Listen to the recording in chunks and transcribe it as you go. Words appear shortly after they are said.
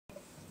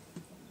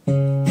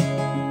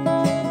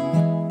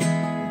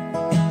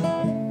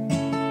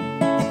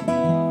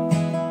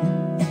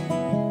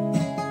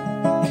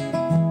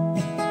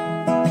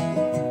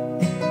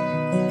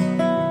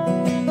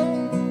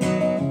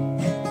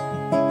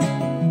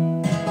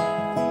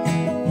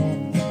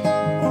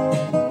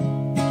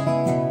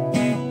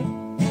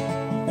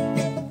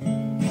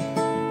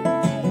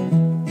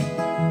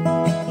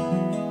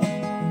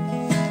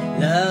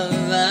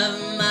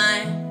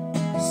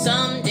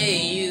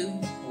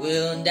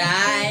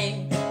die,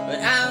 but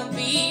I'll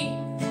be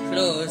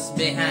close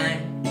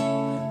behind.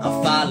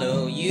 I'll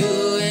follow you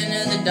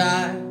into the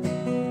dark.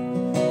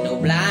 No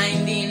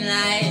blinding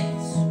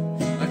lights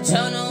or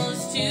tunnels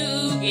to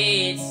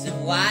gates of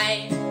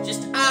white.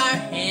 Just our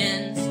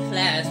hands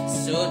clasped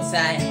so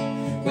tight,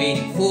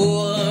 waiting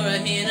for a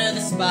hint of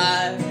the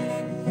spark.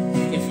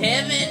 If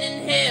heaven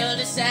and hell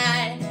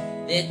decide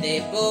that they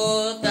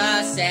both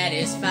are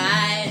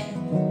satisfied,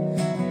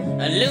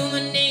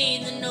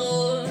 illuminate the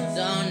nose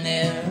on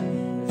their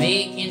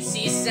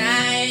vacancy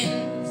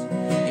signs.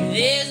 If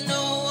there's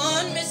no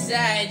one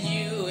beside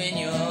you and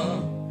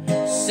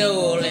your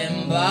soul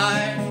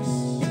embarks,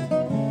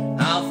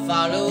 I'll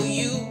follow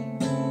you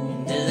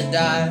into the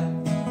dark.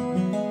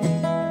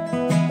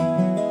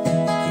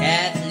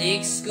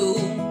 Catholic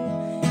school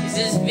is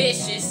as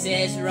vicious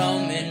as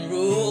Roman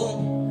rule.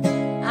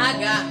 I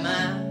got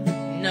my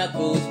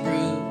knuckles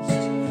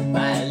bruised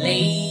by a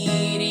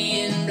lady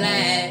in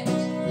black.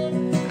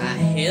 I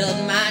held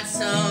my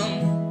tongue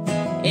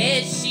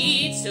as she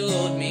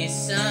told me,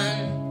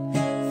 son,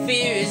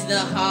 fear is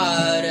the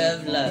heart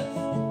of love.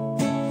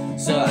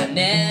 So I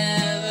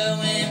never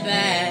went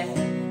back.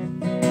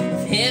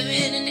 If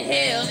heaven and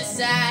hell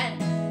decide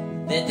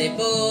that they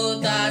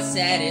both are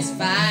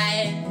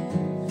satisfied,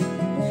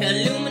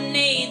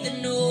 illuminate the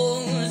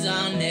nose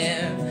on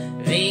their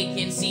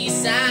vacancy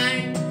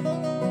sign.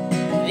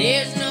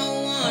 There's no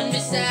one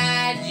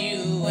beside you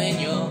when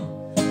your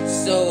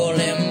soul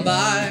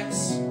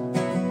embarks.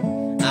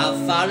 I'll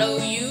follow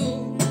you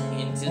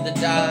into the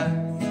dark.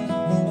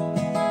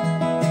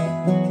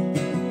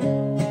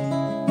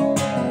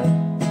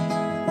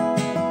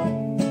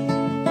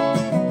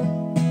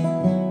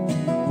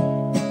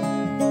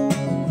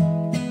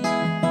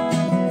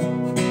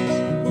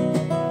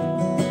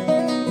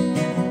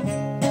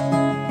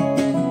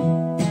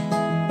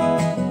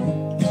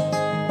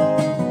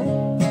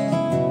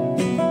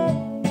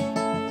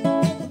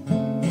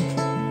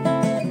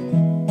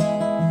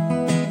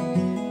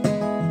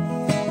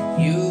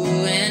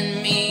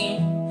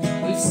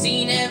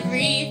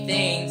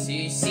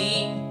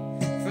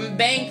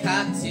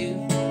 Bangkok to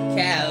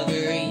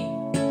Calgary,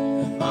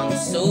 on the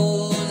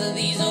soles of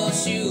these old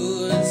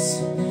shoes,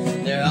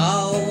 they're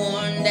all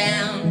worn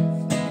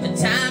down. The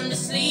time to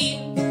sleep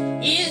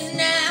is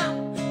now.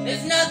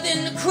 There's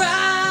nothing to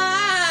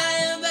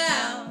cry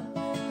about,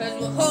 'cause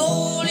we'll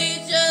hold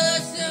each other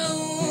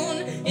soon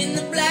in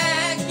the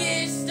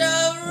blackest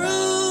of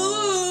rooms.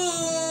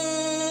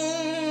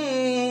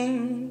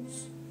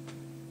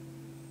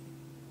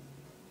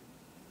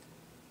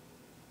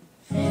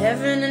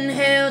 Heaven and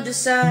hell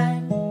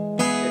decide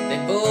that they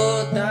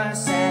both are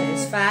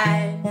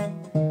satisfied.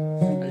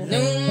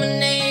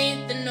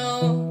 Illuminate the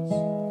nose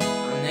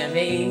on their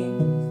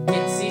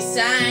vacancy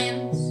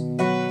signs.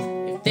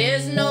 If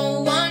there's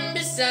no one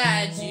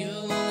beside you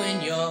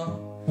when your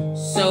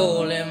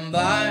soul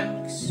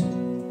embarks,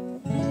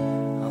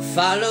 I'll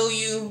follow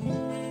you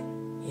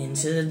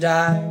into the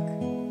dark.